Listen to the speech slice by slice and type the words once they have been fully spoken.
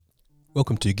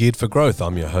Welcome to Geared for Growth.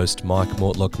 I'm your host, Mike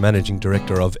Mortlock, Managing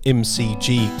Director of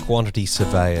MCG Quantity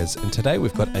Surveyors. And today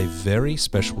we've got a very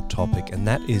special topic, and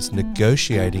that is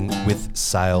negotiating with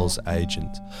sales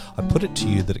agents. I put it to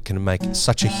you that it can make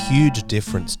such a huge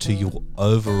difference to your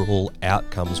overall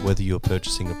outcomes, whether you're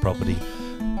purchasing a property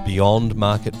beyond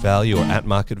market value or at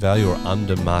market value or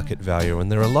under market value.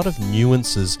 And there are a lot of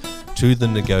nuances to the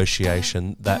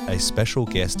negotiation that a special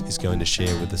guest is going to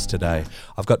share with us today.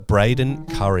 I've got Braden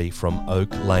Curry from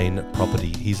Oak Lane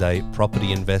Property. He's a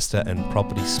property investor and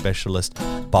property specialist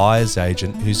buyer's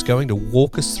agent who's going to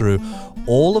walk us through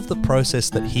all of the process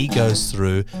that he goes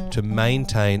through to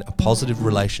maintain a positive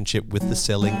relationship with the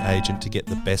selling agent to get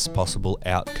the best possible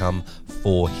outcome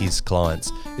for his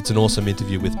clients. It's an awesome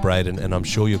interview with Braden, and I'm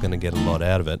sure you're going to get a lot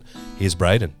out of it. Here's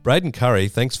Braden. Braden Curry,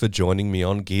 thanks for joining me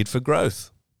on Geared for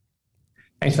Growth.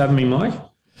 Thanks for having me, Mike.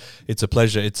 It's a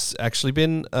pleasure. It's actually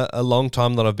been a long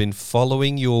time that I've been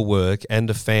following your work and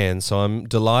a fan, so I'm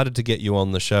delighted to get you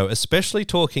on the show, especially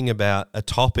talking about a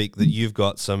topic that you've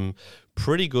got some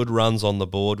pretty good runs on the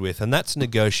board with, and that's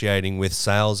negotiating with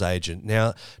sales agent.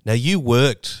 Now you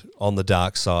worked on the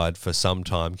dark side for some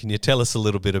time. Can you tell us a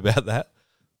little bit about that?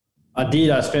 I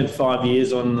did. I spent 5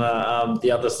 years on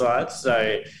the other side,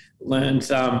 so learned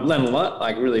a lot,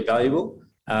 like really valuable.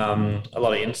 A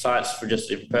lot of insights for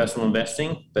just personal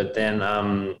investing, but then,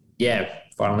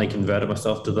 finally converted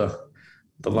myself to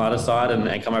the lighter side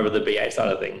and come over to the BA side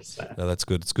of things. So. No, that's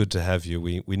good. It's good to have you.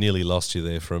 We nearly lost you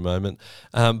there for a moment.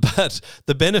 But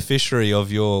the beneficiary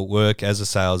of your work as a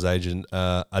sales agent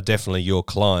are definitely your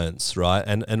clients, right?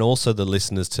 And also the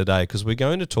listeners today, because we're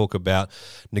going to talk about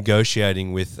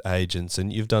negotiating with agents.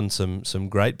 And you've done some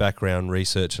great background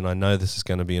research, and I know this is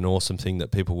going to be an awesome thing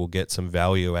that people will get some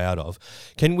value out of.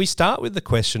 Can we start with the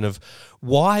question of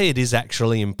why it is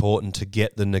actually important to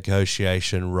get the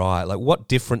negotiation right? Like, what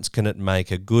difference can it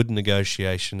make, a good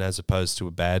negotiation as opposed to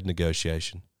a bad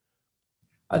negotiation?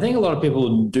 I think a lot of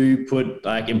people do put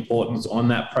importance on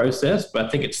that process, but I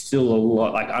think it's still a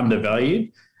lot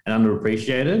undervalued and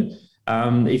underappreciated.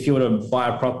 If you were to buy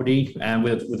a property and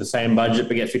with the same budget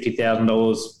but get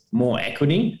 $50,000 more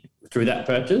equity through that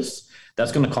purchase,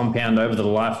 that's going to compound over the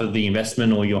life of the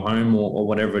investment or your home or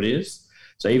whatever it is.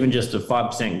 So even just a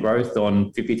 5% growth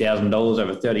on $50,000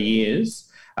 over 30 years,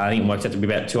 I think it works out to be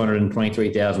about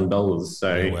 $223,000.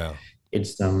 So wow.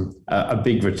 It's a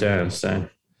big return. So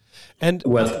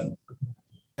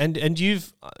and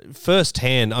you've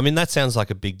firsthand, I mean, that sounds like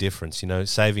a big difference,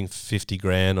 saving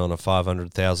 $50,000 on a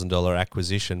 $500,000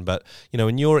 acquisition. But,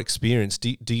 in your experience,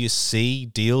 do you see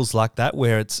deals like that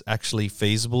where it's actually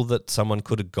feasible that someone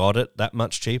could have got it that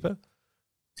much cheaper?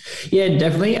 Yeah,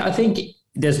 definitely. I think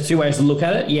there's two ways to look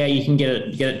at it. Yeah, you can get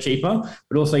it cheaper,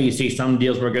 but also you see some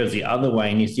deals where it goes the other way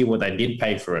and you see what they did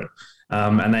pay for it.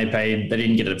 And they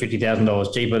didn't get it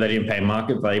 $50,000 cheaper. They didn't pay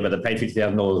market value, but they paid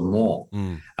 $50,000 more,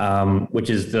 which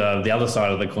is the other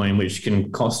side of the coin, which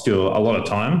can cost you a lot of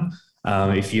time.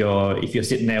 If you're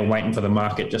sitting there waiting for the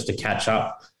market just to catch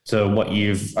up to what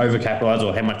you've overcapitalized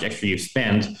or how much extra you've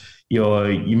spent, you're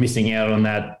missing out on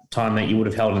that time that you would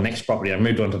have held the next property. I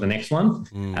moved on to the next one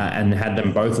and had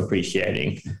them both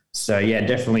appreciating. So yeah,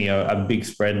 definitely a big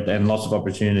spread and lots of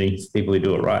opportunity for people who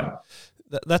do it right.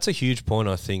 That's a huge point,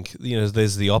 I think.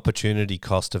 There's the opportunity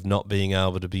cost of not being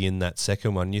able to be in that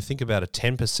second one. You think about a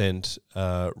 10%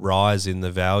 rise in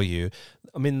the value.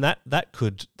 I mean, that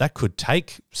could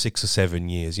take 6 or 7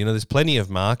 years. There's plenty of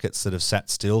markets that have sat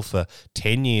still for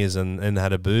 10 years and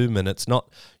had a boom, and it's not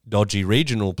dodgy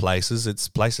regional places. It's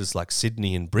places like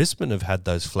Sydney and Brisbane have had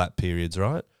those flat periods,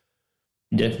 right?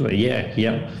 Definitely, yeah,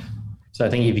 yep. So I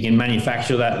think if you can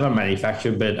manufacture that, not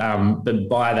manufacture, but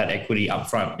buy that equity up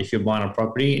front if you're buying a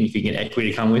property, and if you get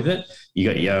equity to come with it, you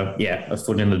got a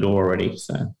foot in the door already.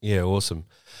 So yeah, awesome.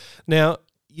 Now,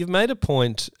 you've made a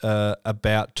point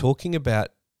about talking about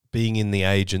being in the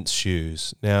agent's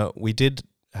shoes. Now, we did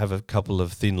have a couple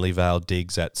of thinly veiled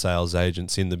digs at sales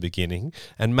agents in the beginning,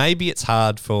 and maybe it's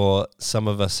hard for some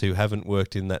of us who haven't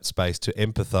worked in that space to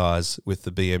empathise with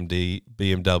the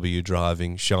BMW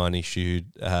driving, shiny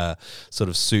shoed, sort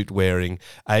of suit wearing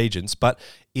agents, but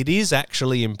it is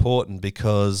actually important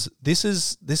because this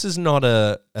is not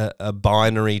a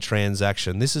binary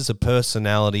transaction. This is a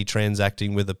personality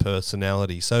transacting with a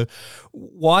personality. So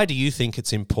why do you think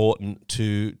it's important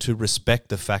to respect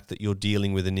the fact that you're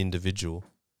dealing with an individual?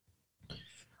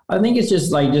 I think it's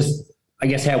just I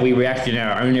guess how we react in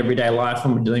our own everyday life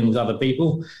when we're dealing with other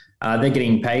people. They're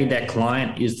getting paid. Their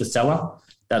client is the seller.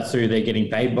 That's who they're getting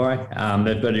paid by.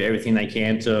 They've got to do everything they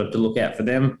can to look out for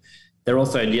them. They're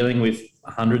also dealing with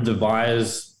hundreds of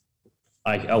buyers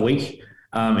a week.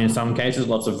 In some cases,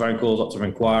 lots of phone calls, lots of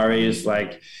inquiries.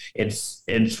 Like I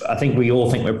think we all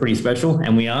think we're pretty special,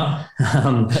 and we are.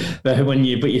 But when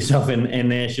you put yourself in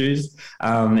their shoes,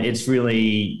 it's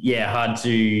really, hard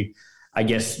to, I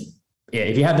guess,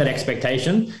 if you have that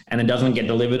expectation and it doesn't get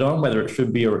delivered on, whether it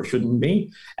should be or it shouldn't be,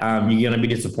 you're going to be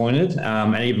disappointed,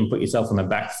 and even put yourself on the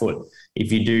back foot.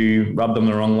 If you do rub them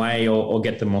the wrong way or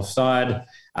get them offside,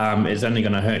 it's only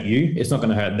going to hurt you. It's not going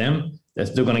to hurt them. They're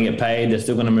still going to get paid. They're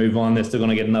still going to move on. They're still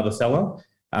going to get another seller.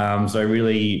 So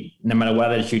really, no matter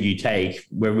what attitude you take,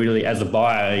 we're really, as a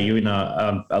buyer, you're in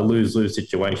a lose-lose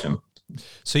situation.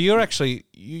 So your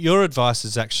advice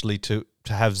is actually to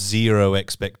have zero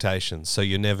expectations, so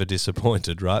you're never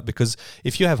disappointed, right? Because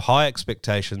if you have high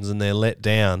expectations and they're let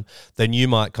down, then you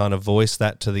might kind of voice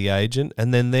that to the agent,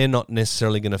 and then they're not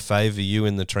necessarily going to favour you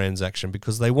in the transaction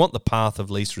because they want the path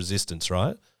of least resistance,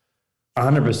 right?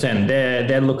 100%.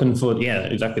 They're looking for,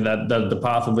 exactly that, the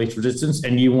path of least resistance,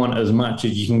 and you want as much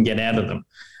as you can get out of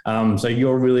them. So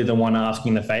you're really the one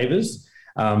asking the favours.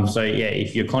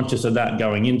 If you're conscious of that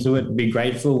going into it, be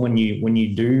grateful when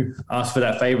you do ask for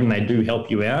that favor and they do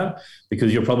help you out,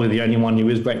 because you're probably the only one who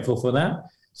is grateful for that.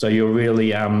 So you'll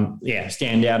really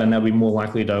stand out, and they'll be more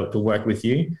likely to work with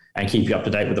you and keep you up to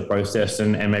date with the process,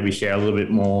 and maybe share a little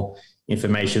bit more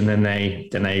information than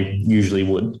they usually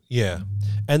would. Yeah.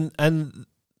 And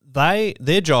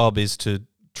their job is to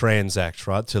transact,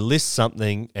 right? To list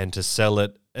something and to sell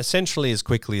it essentially as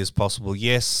quickly as possible.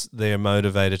 Yes, they're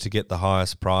motivated to get the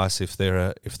highest price if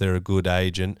they're a good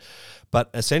agent, but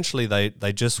essentially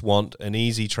they just want an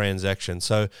easy transaction.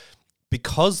 So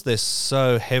because they're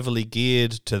so heavily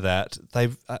geared to that,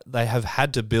 they have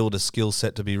had to build a skill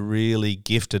set to be really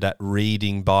gifted at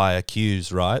reading buyer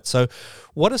cues, right? So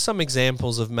what are some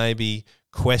examples of maybe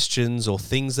questions or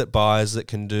things that buyers that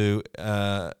can do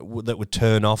that would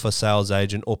turn off a sales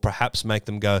agent, or perhaps make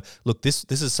them go, look, this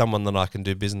is someone that I can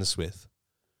do business with?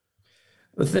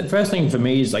 The first thing for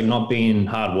me is not being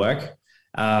hard work.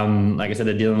 Like I said,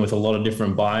 they're dealing with a lot of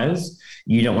different buyers.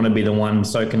 You don't want to be the one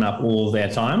soaking up all of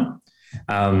their time.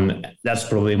 That's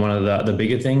probably one of the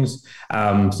bigger things.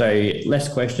 So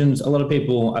less questions. A lot of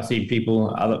people, I see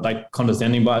people like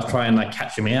condescending buyers try and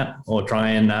catch them out, or try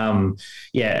and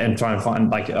try and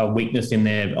find a weakness in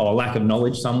their, or lack of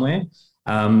knowledge somewhere.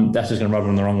 That's just going to rub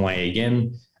them the wrong way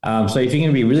again. So if you're going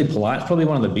to be really polite, it's probably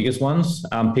one of the biggest ones.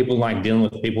 People like dealing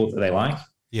with people that they like.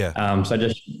 Yeah. So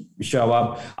just show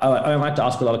up. I like to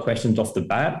ask a lot of questions off the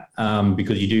bat,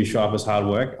 because you do show up as hard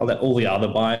work. I'll let all the other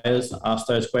buyers ask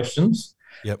those questions.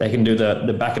 Yep. They can do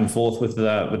the back and forth with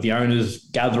the owners,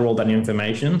 gather all that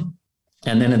information,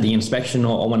 and then at the inspection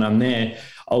or when I'm there,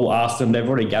 I'll ask them. They've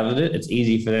already gathered it. It's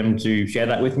easy for them to share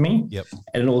that with me. Yep.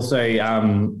 And it also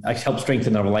helps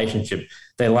strengthen the relationship.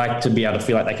 They like to be able to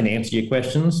feel like they can answer your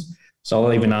questions. So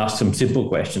I'll even ask some simple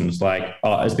questions like,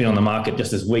 it's been on the market just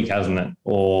this week, hasn't it?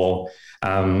 Or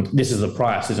this is the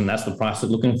price, isn't that the price they're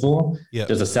looking for? Yep.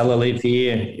 Does a seller live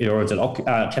here, or is it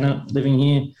a tenant living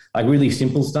here? Really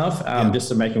simple stuff, just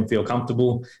to make them feel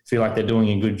comfortable, feel like they're doing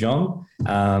a good job.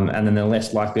 And then they're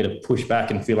less likely to push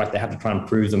back and feel like they have to try and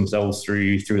prove themselves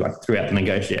throughout the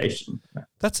negotiation.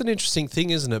 That's an interesting thing,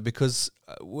 isn't it? Because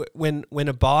when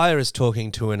a buyer is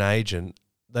talking to an agent,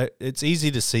 it's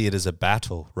easy to see it as a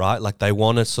battle, right? Like they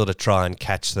want to sort of try and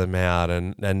catch them out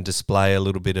and display a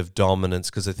little bit of dominance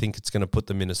because they think it's going to put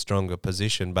them in a stronger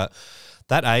position. But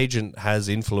that agent has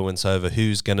influence over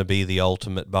who's going to be the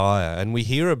ultimate buyer. And we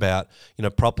hear about,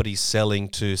 properties selling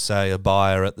to, say, a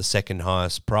buyer at the second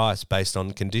highest price based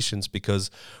on conditions, because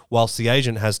whilst the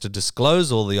agent has to disclose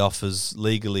all the offers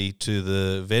legally to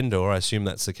the vendor, I assume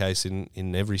that's the case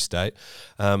in every state,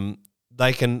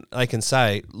 they can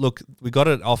say, look, we got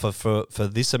an offer for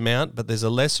this amount, but there's a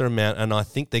lesser amount, and I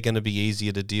think they're going to be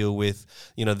easier to deal with.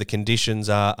 The conditions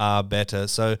are better.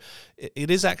 So it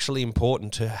is actually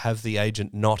important to have the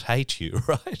agent not hate you,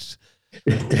 right?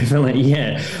 Definitely,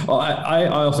 yeah. Well, I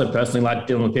also personally like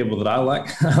dealing with people that I like.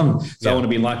 I want to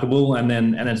be likable, and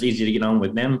it's easy to get on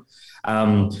with them.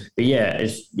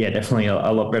 It's definitely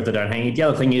a lot better don't hang it. The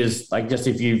other thing is, just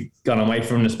if you've gone away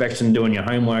from an inspection, doing your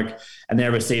homework, and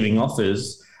they're receiving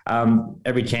offers,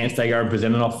 every chance they go and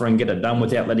present an offer and get it done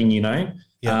without letting you know.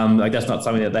 Yeah. That's not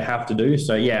something that they have to do.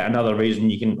 So another way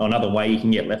you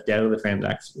can get left out of the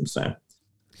transaction. So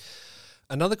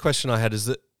another question I had is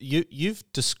that you've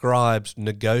described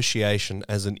negotiation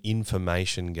as an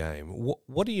information game.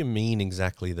 What do you mean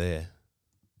exactly there?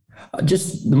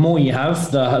 Just the more you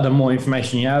have, the more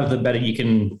information you have, the better you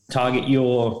can direct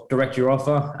your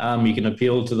offer. You can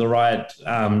appeal to the right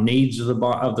needs of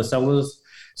the sellers.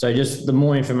 So just the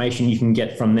more information you can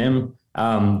get from them,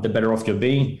 the better off you'll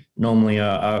be. Normally,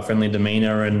 a friendly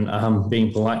demeanor and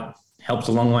being polite helps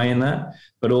a long way in that.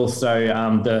 But also,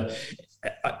 the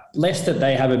less that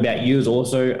they have about you is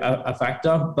also a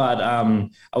factor. But I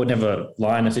would never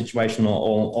lie in a situation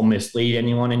or mislead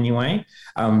anyone in any way.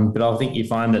 But I think you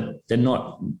find that they're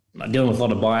not dealing with a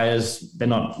lot of buyers. They're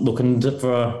not looking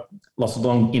for lots of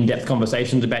long, in-depth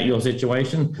conversations about your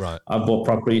situation. Right. I've bought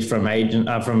properties from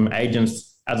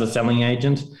agents as a selling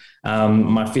agent.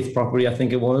 My fifth property, I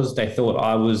think it was, they thought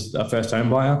I was a first home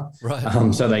buyer.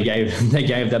 Right. So they gave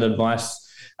that advice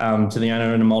to the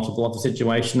owner in a multiple offer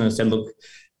situation and said, look,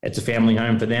 it's a family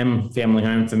home for them, family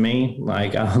home for me.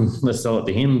 Like, let's sell it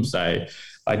to him. So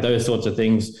like those sorts of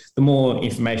things, the more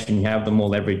information you have, the more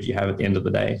leverage you have at the end of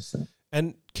the day. So.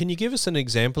 And can you give us an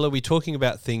example? Are we talking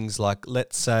about things like,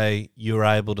 let's say you're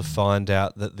able to find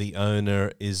out that the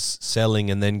owner is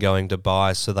selling and then going to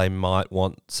buy, so they might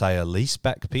want, say, a lease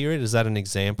back period? Is that an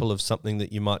example of something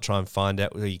that you might try and find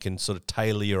out where you can sort of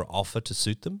tailor your offer to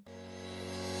suit them?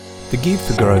 The Geared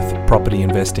for Growth Property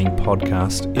Investing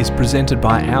podcast is presented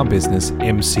by our business,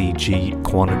 MCG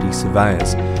Quantity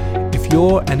Surveyors. If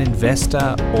you're an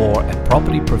investor or a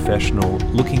property professional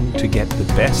looking to get the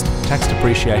best tax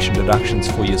depreciation deductions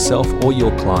for yourself or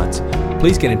your clients,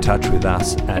 please get in touch with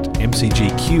us at mcgqs.com.au.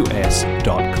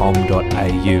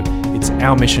 It's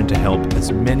our mission to help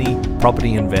as many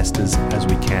property investors as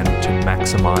we can to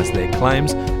maximise their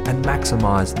claims and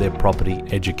maximise their property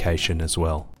education as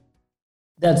well.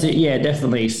 That's it. Yeah,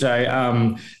 definitely.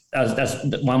 So that's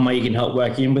one way you can help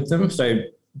work in with them. So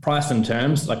price and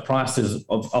terms, like price is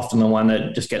often the one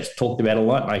that just gets talked about a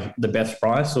lot, like the best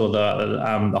price or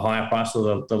the higher price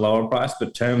or the lower price,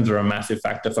 but terms are a massive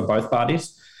factor for both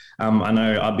parties. I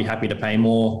know I'd be happy to pay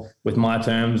more with my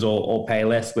terms or pay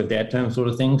less with their terms, sort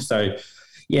of thing. So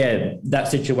yeah, that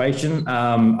situation.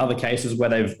 Other cases where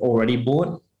they've already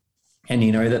bought and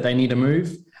you know that they need to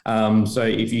move. So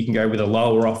if you can go with a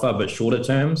lower offer but shorter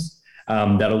terms,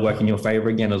 that'll work in your favor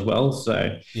again as well.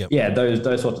 So yeah, those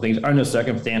sorts of things. Owner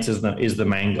circumstances is the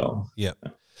main goal. Yeah.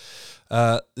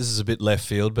 This is a bit left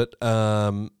field, but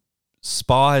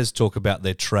spies talk about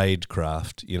their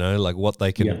tradecraft, like what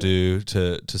they can do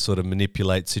to sort of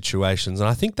manipulate situations. And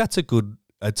I think it's a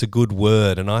good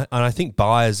word. And I think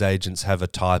buyer's agents have a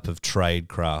type of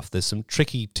tradecraft. There's some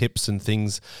tricky tips and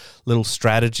things, little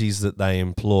strategies that they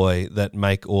employ that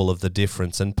make all of the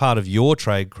difference. And part of your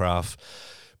tradecraft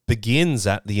begins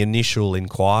at the initial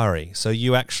inquiry. So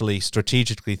you actually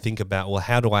strategically think about, well,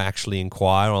 how do I actually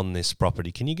inquire on this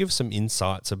property? Can you give some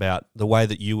insights about the way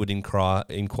that you would inquire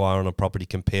on a property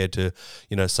compared to,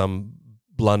 some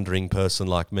blundering person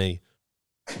like me?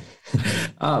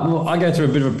 Well, I go through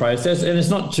a bit of a process, and it's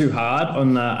not too hard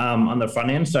on the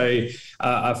front end. So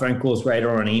a phone call is great,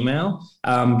 or an email.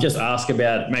 Just ask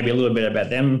about maybe a little bit about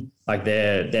them, like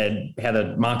their how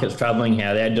the market's traveling,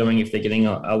 how they're doing, if they're getting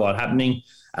a lot happening.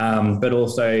 But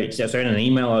also, so in an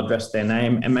email, I'll address their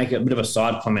name and make a bit of a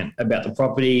side comment about the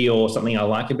property or something I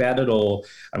like about it or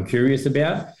I'm curious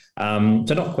about.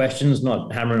 So not questions,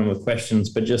 not hammering with questions,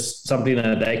 but just something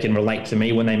that they can relate to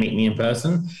me when they meet me in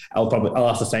person. I'll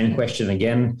ask the same question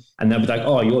again, and they'll be like,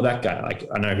 "Oh, you're that guy. Like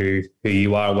I know who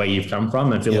you are, where you've come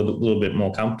from," and feel a little bit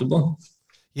more comfortable.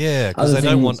 Yeah, because they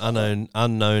don't want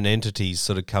unknown entities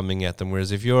sort of coming at them.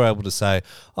 Whereas if you're able to say,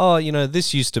 "Oh,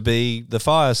 this used to be the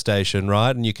fire station,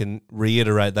 right?" and you can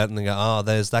reiterate that, and they go, "Oh,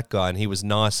 there's that guy, and he was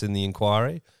nice in the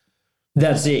inquiry."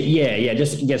 That's it. Yeah.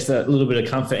 Just gets a little bit of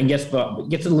comfort and gets a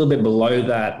little bit below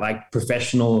that, like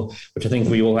professional, which I think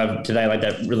we all have today, like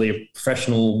that really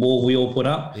professional wall we all put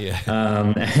up. Yeah.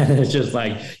 And it's just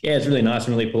like, yeah, it's really nice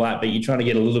and really polite, but you're trying to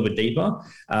get a little bit deeper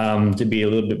to be a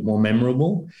little bit more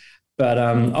memorable. But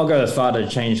I'll go as far to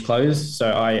change clothes.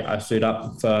 So I suit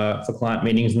up for client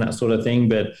meetings and that sort of thing.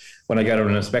 But when I go to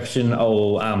an inspection,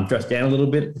 I'll dress down a little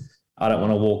bit. I don't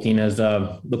want to walk in as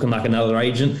looking like another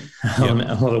agent.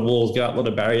 A lot of walls go up, a lot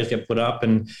of barriers get put up,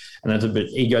 and that's a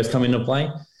bit egos come into play.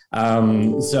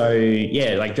 So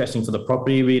yeah, like dressing for the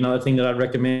property would be another thing that I'd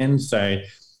recommend. So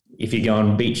if you go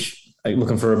on beach,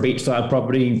 looking for a beachside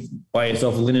property, buy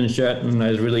yourself a linen shirt and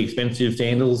those really expensive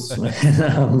sandals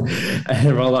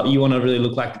and roll up. You want to really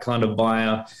look like the kind of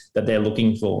buyer that they're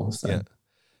looking for. So. Yeah.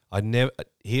 I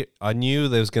knew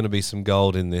there was going to be some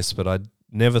gold in this, but I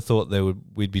never thought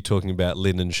we'd be talking about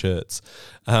linen shirts.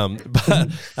 But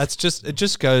it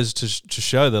just goes to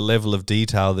show the level of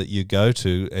detail that you go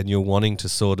to, and you're wanting to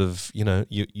sort of,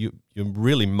 you're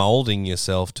really molding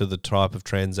yourself to the type of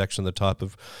transaction, the type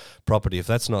of property. If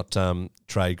that's not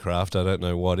tradecraft, I don't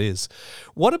know what is.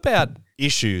 What about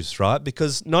issues, right?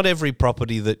 Because not every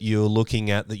property that you're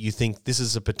looking at that you think this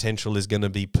is a potential is going to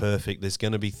be perfect. There's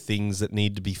going to be things that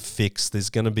need to be fixed. There's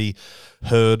going to be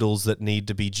hurdles that need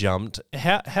to be jumped.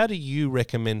 How do you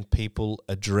recommend people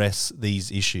address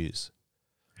these issues?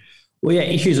 Well, yeah,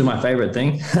 issues are my favorite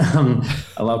thing.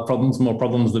 I love problems. More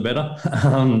problems, the better.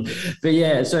 But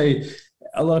yeah, so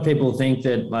a lot of people think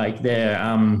that like they're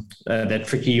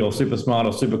tricky or super smart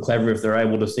or super clever if they're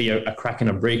able to see a crack in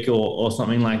a brick or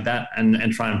something like that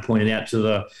and try and point it out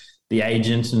to the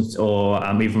agents or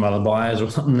even other buyers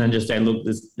or something and just say, look,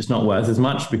 it's not worth as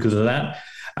much because of that.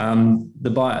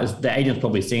 The agent's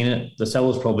probably seen it. The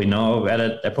sellers probably know about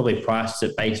it. They probably priced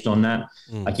it based on that.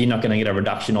 Like you're not going to get a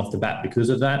reduction off the bat because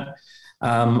of that.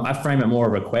 I frame it more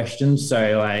of a question.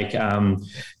 So like,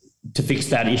 to fix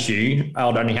that issue, I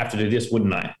would only have to do this,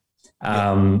 wouldn't I?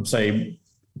 So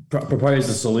propose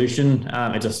a solution.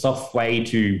 It's a soft way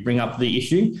to bring up the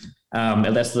issue.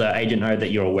 It lets the agent know that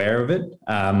you're aware of it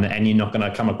and you're not going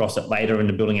to come across it later in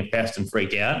the building a pest and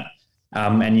freak out.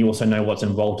 And you also know what's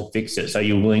involved to fix it. So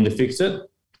you're willing to fix it.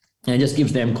 And it just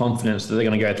gives them confidence that they're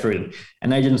going to go through it.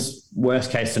 An agent's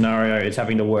worst case scenario is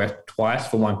having to work twice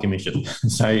for one commission.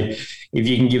 So if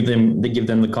you can give them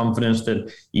the confidence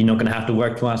that you're not going to have to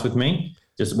work twice with me,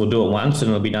 just we'll do it once and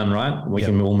it'll be done right. We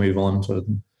can all move on. Sort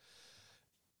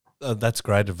of. That's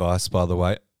great advice, by the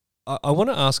way. I want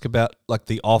to ask about like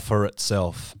the offer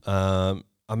itself. I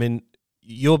mean,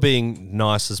 you're being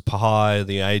nice as pie.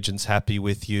 The agent's happy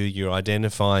with you. You're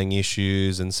identifying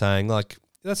issues and saying like,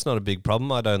 that's not a big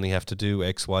problem. I'd only have to do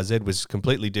X, Y, Z, which is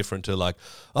completely different to like,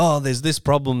 oh, there's this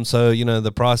problem, so,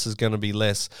 the price is going to be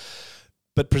less.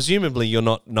 But presumably you're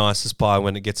not nice as pie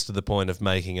when it gets to the point of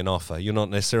making an offer. You're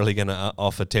not necessarily going to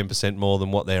offer 10% more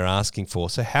than what they're asking for.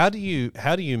 So how do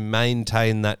you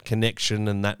maintain that connection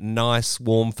and that nice,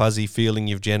 warm, fuzzy feeling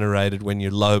you've generated when you're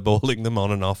lowballing them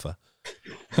on an offer?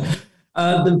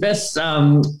 The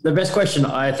best question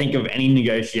I think of any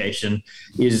negotiation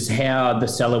is how the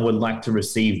seller would like to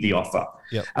receive the offer.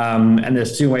 Yep. And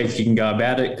there's two ways you can go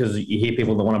about it because you hear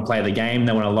people that want to play the game,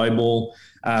 they want to lowball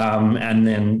and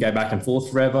then go back and forth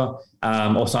forever.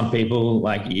 Or some people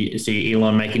like you see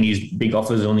Elon making these big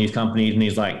offers on these companies and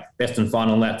he's like best and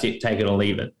final, that's it, take it or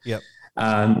leave it. Yep.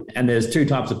 And there's two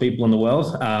types of people in the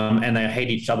world, and they hate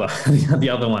each other, the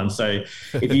other one. So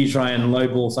if you try and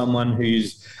lowball someone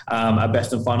who's a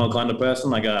best and final kind of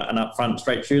person, like an upfront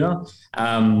straight shooter,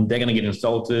 they're going to get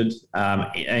insulted.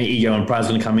 Ego and pride is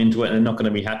going to come into it and they're not going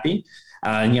to be happy.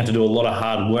 And you have to do a lot of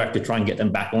hard work to try and get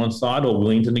them back on side or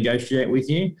willing to negotiate with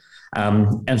you.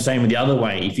 And same with the other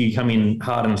way. If you come in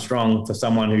hard and strong for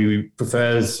someone who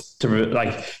prefers to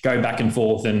go back and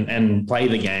forth and play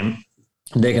the game,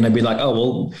 they're going to be like, oh,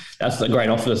 well, that's a great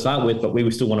offer to start with, but we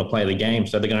still want to play the game.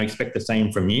 So they're going to expect the same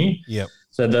from you. Yep.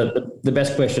 So the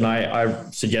best question I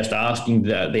suggest asking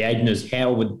the agent is,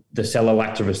 how would the seller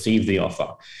like to receive the offer?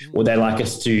 Would they like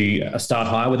us to start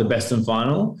high with the best and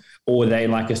final, or would they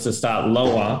like us to start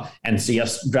lower and see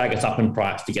us drag us up in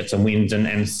price to get some wins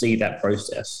and see that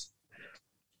process?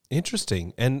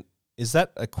 Interesting. And is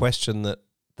that a question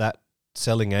that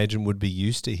selling agent would be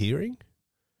used to hearing?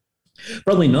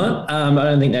 Probably not. I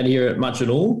don't think they'd hear it much at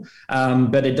all.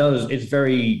 But it does.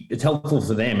 It's helpful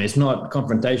for them. It's not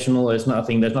confrontational. There's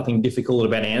nothing difficult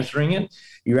about answering it.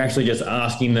 You're actually just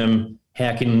asking them,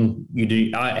 how can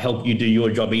I help you do your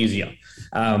job easier?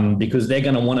 Because they're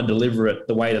going to want to deliver it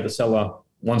the way that the seller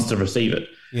wants to receive it.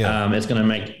 Yeah. It's going to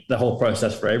make the whole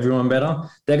process for everyone better.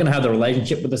 They're going to have the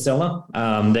relationship with the seller.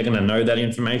 They're going to know that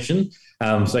information.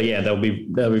 So yeah, they'll be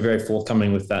very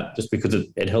forthcoming with that, just because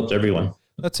it helps everyone.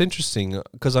 That's interesting,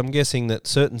 because I'm guessing that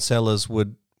certain sellers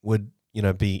would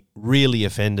be really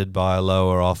offended by a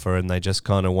lower offer and they just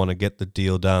kind of want to get the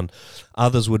deal done.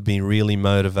 Others would be really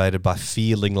motivated by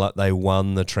feeling like they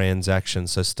won the transaction,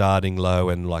 so starting low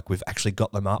and like we've actually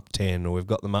got them up 10 or we've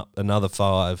got them up another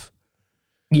 5.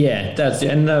 Yeah, that's it.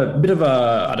 And a bit of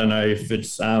I don't know if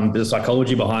it's the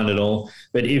psychology behind it all,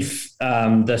 but if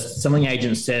the selling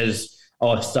agent says,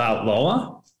 oh, start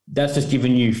lower, that's just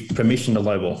giving you permission to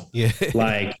lowball. Yeah.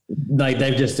 like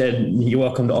they've just said, you're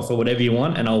welcome to offer whatever you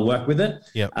want and I'll work with it.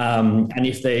 Yep. And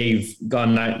if they've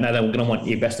gone, no, they're going to want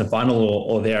your best and final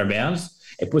or thereabouts,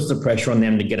 it puts the pressure on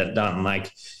them to get it done.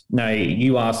 Like, no,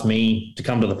 you asked me to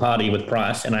come to the party with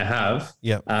price and I have.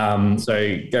 Yep.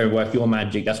 So go work your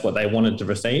magic. That's what they wanted to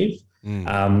receive.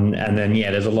 And then,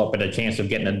 there's a lot better chance of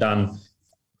getting it done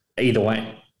either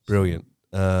way. Brilliant.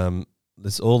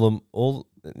 There's all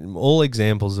all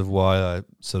examples of why I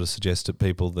sort of suggest to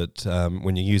people that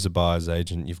when you use a buyer's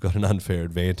agent, you've got an unfair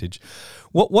advantage.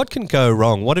 What can go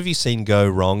wrong? What have you seen go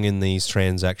wrong in these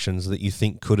transactions that you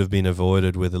think could have been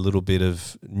avoided with a little bit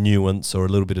of nuance or a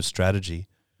little bit of strategy?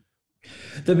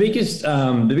 The biggest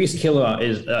killer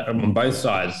is on both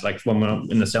sides, like when we're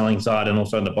in the selling side and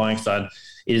also on the buying side,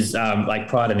 is like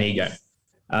pride and ego.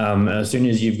 As soon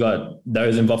as you've got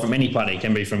those involved from any party, it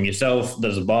can be from yourself,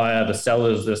 there's a buyer, the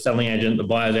sellers, the selling agent, the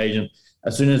buyer's agent.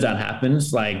 As soon as that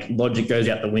happens, like logic goes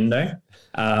out the window,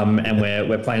 and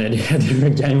we're playing a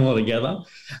different game altogether.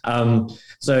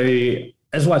 So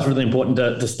that's why it's really important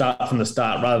to start from the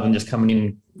start rather than just coming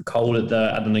in cold at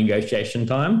the negotiation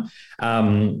time.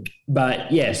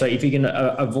 But yeah, so if you can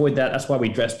avoid that, that's why we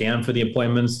dress down for the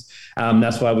appointments.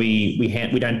 That's why we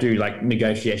don't do like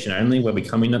negotiation only, where we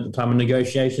come in at the time of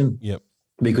negotiation. Yep.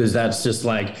 Because that's just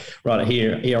like, right,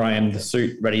 here I am, the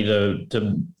suit, ready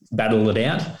to battle it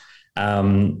out.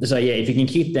 So yeah, if you can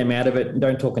keep them out of it,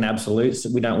 don't talk in absolutes.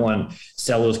 We don't want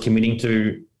sellers committing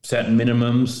to certain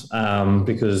minimums,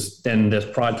 because then there's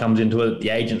pride comes into it. The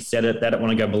agent said it, they don't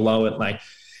want to go below it. Like,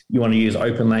 you want to use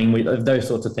open language, those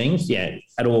sorts of things. Yeah,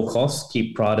 at all costs,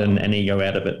 keep pride and ego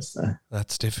out of it. So.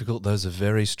 That's difficult. Those are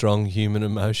very strong human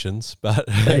emotions, but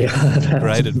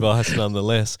great advice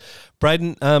nonetheless.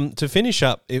 Braden, to finish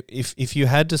up, if you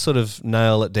had to sort of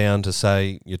nail it down to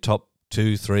say your top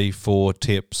 2, 3, 4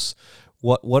 tips,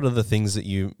 what are the things that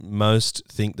you most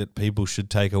think that people should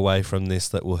take away from this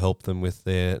that will help them with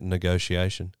their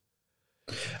negotiation?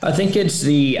 I think it's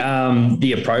the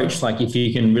approach. Like, if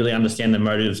you can really understand the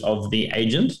motives of the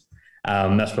agent,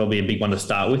 that's probably a big one to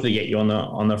start with to get you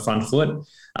on the front foot.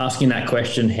 Asking that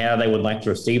question, how they would like to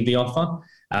receive the offer,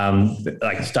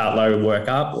 like start low, work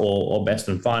up, or best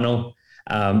and final.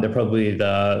 They're probably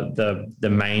the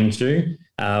main two.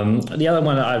 The other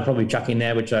one that I'd probably chuck in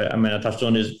there, which I touched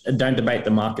on, is don't debate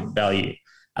the market value.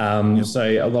 So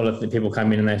a lot of the people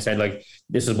come in and they say, like,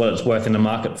 this is what it's worth in the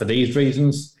market for these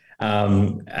reasons.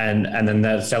 And then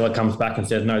the seller comes back and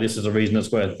says, no, this is the reason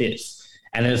it's worth this.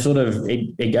 And it sort of,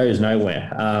 it goes nowhere.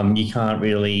 You can't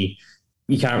really,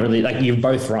 like, you're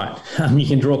both right. You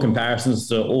can draw comparisons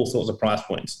to all sorts of price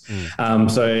points.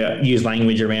 So use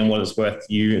language around what it's worth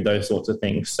to you, those sorts of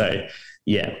things. So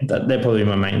yeah, they're probably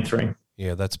my main 3.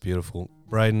 Yeah, that's beautiful.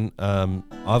 Braden,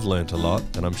 I've learnt a lot,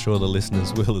 and I'm sure the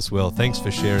listeners will as well. Thanks for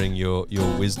sharing your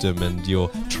wisdom and your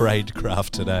trade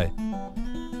craft today.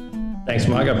 Thanks,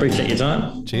 Mike. I appreciate your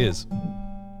time. Cheers.